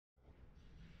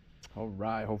All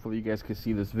right, hopefully you guys can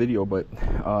see this video, but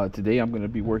today I'm going to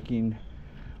be working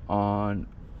on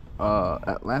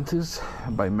Atlantis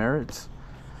by Merit.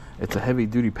 It's a heavy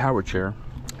duty power chair,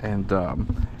 and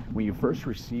when you first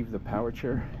receive the power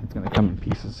chair, it's going to come in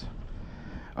pieces.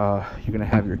 You're going to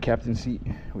have your captain seat,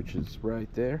 which is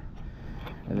right there,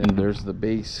 and then there's the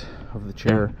base of the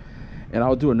chair. And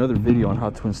I'll do another video on how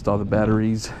to install the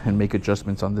batteries and make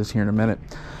adjustments on this here in a minute.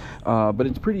 But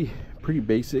it's pretty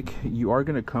basic. You are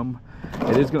going to come,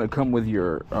 it is going to come with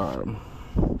your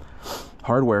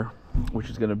hardware, which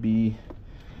is going to be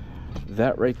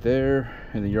that right there,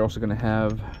 and then you're also going to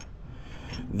have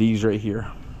these right here.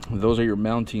 Those are your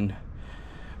mounting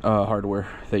hardware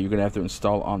that you're going to have to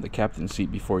install on the captain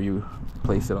seat before you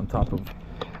place it on top of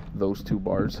those two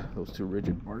bars, those two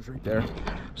rigid bars right there.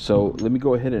 So let me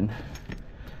go ahead and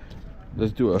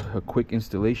let's do a quick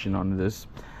installation on this.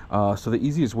 So the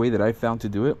easiest way that I found to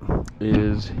do it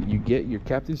is you get your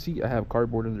captain seat. I have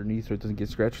cardboard underneath so it doesn't get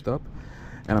scratched up,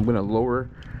 and I'm going to lower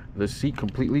the seat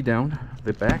completely down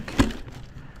the back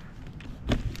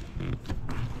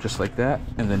just like that,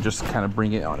 and then just kind of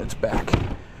bring it on its back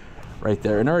right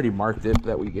there. And I already marked it,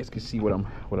 that way you guys can see what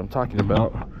I'm talking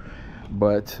about.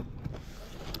 But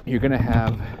you're going to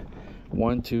have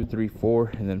 1 2 3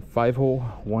 4 and then 5 hole,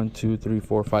 1 2 3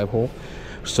 4 5 hole.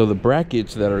 So the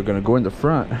brackets that are going to go in the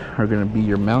front are going to be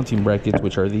your mounting brackets,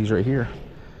 which are these right here.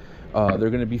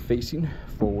 They're going to be facing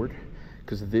forward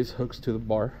because this hooks to the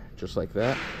bar just like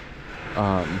that.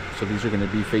 So these are going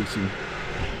to be facing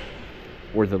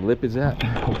where the lip is at.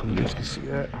 Hopefully you guys can see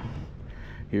that.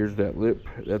 Here's that lip.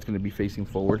 That's going to be facing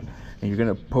forward, and you're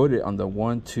going to put it on the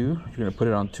 1 2. You're going to put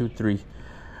it on 2 3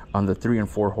 on the 3 and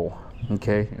 4 hole.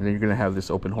 Okay, and then you're gonna have this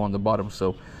open hole on the bottom,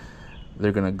 so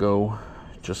they're gonna go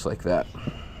just like that.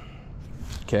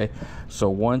 Okay, so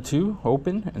 1 2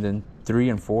 open, and then 3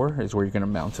 and 4 is where you're gonna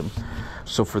mount them.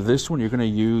 So for this one, you're gonna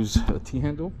use a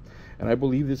T-handle, and I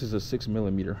believe this is a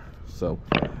 6mm. So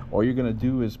all you're gonna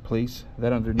do is place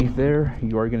that underneath there.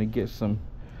 You are gonna get some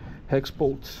hex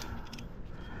bolts.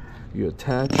 You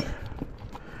attach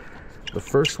the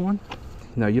first one.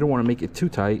 Now you don't want to make it too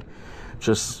tight,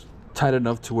 just tight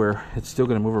enough to where it's still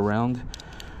going to move around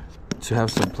to have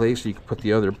some place so you can put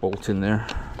the other bolt in there.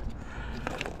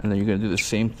 And then you're going to do the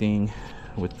same thing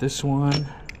with this one.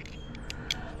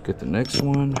 Get the next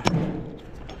one.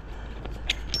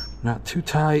 Not too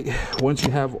tight. Once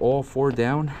you have all 4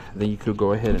 down, then you could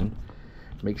go ahead and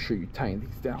make sure you tighten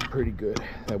these down pretty good.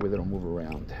 That way they don't move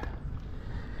around.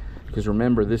 Because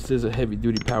remember, this is a heavy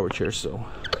duty power chair, so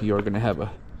you are going to have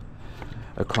a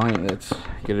client that's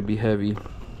going to be heavy.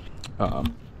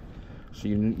 So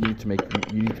you need to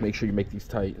make sure you make these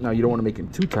tight. Now you don't want to make them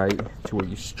too tight to where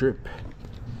you strip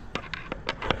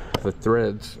the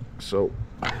threads, so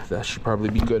that should probably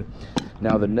be good.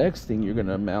 Now the next thing you're going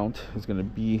to mount is going to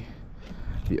be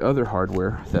the other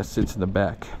hardware that sits in the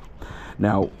back.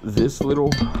 Now this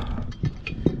little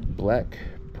black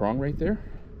prong right there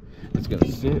is going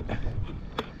to sit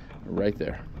right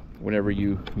there whenever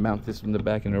you mount this in the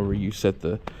back, and whenever you set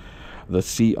the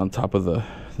seat on top of the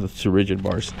two rigid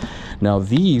bars. Now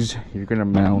these you're going to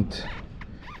mount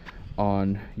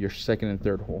on your second and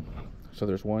third hole. So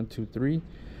there's 1 2 3,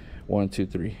 1 2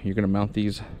 3. You're going to mount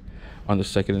these on the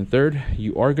second and third.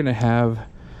 You are going to have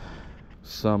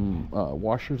some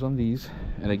washers on these,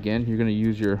 and again you're going to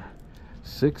use your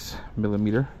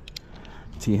 6mm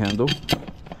T-handle,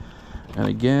 and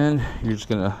again you're just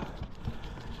going to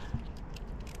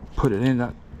put it in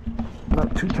not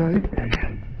too tight.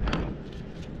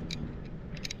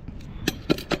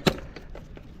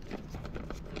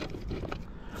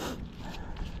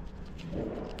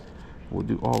 We'll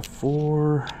do all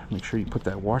 4. Make sure you put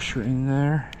that washer in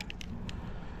there.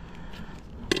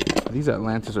 These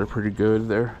Atlantis are pretty good.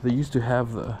 They used to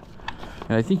have and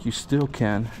I think you still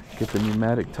can get the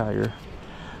pneumatic tire,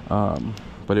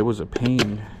 but it was a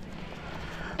pain.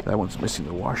 That one's missing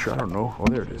the washer. I don't know. Oh,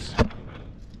 there it is. I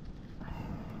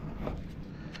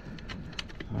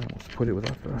almost put it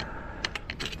without the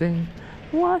thing.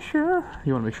 Washer.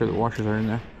 You want to make sure the washers are in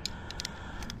there.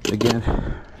 Again,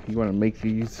 you want to make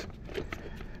these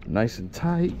nice and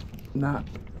tight, not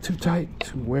too tight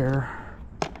to where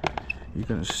you're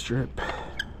gonna strip.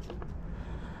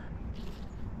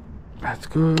 That's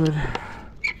good.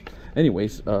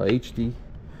 Anyways, HD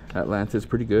Atlantis,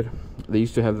 pretty good. They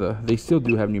used to have they still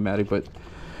do have pneumatic, but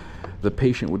the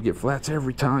patient would get flats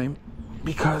every time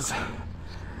because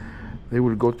they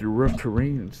would go through rough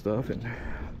terrain and stuff, and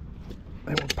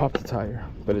they would pop the tire.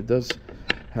 But it does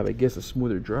have, I guess, a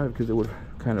smoother drive because it would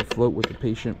kind of float with the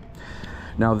patient.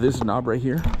 Now this knob right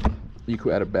here You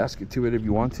could add a basket to it if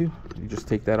you want to. You just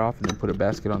take that off and then put a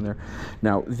basket on there.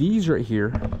 Now these right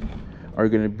here are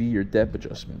going to be your depth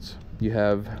adjustments. You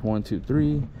have 1, 2,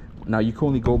 3. Now you can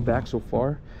only go back so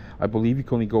far. I believe you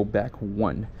can only go back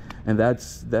 1, and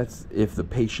that's if the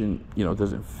patient, you know,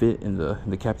 doesn't fit in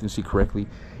the captain seat correctly.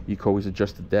 You can always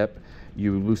adjust the depth.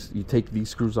 You take these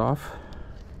screws off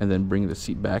and then bring the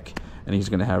seat back, and he's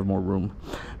going to have more room.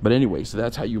 But anyway, so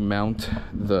that's how you mount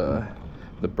the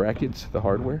brackets, the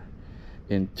hardware,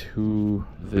 into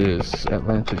this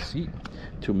Atlantis seat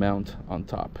to mount on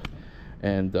top.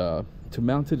 And to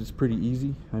mount it is pretty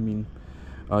easy. I mean,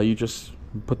 you just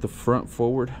put the front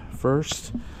forward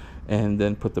first and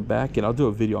then put the back, and I'll do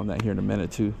a video on that here in a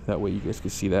minute too, that way you guys can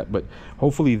see that. But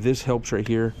hopefully this helps right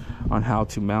here on how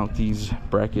to mount these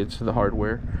brackets, the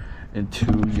hardware,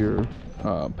 into your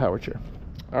power chair.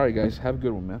 All right guys, have a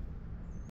good one, man.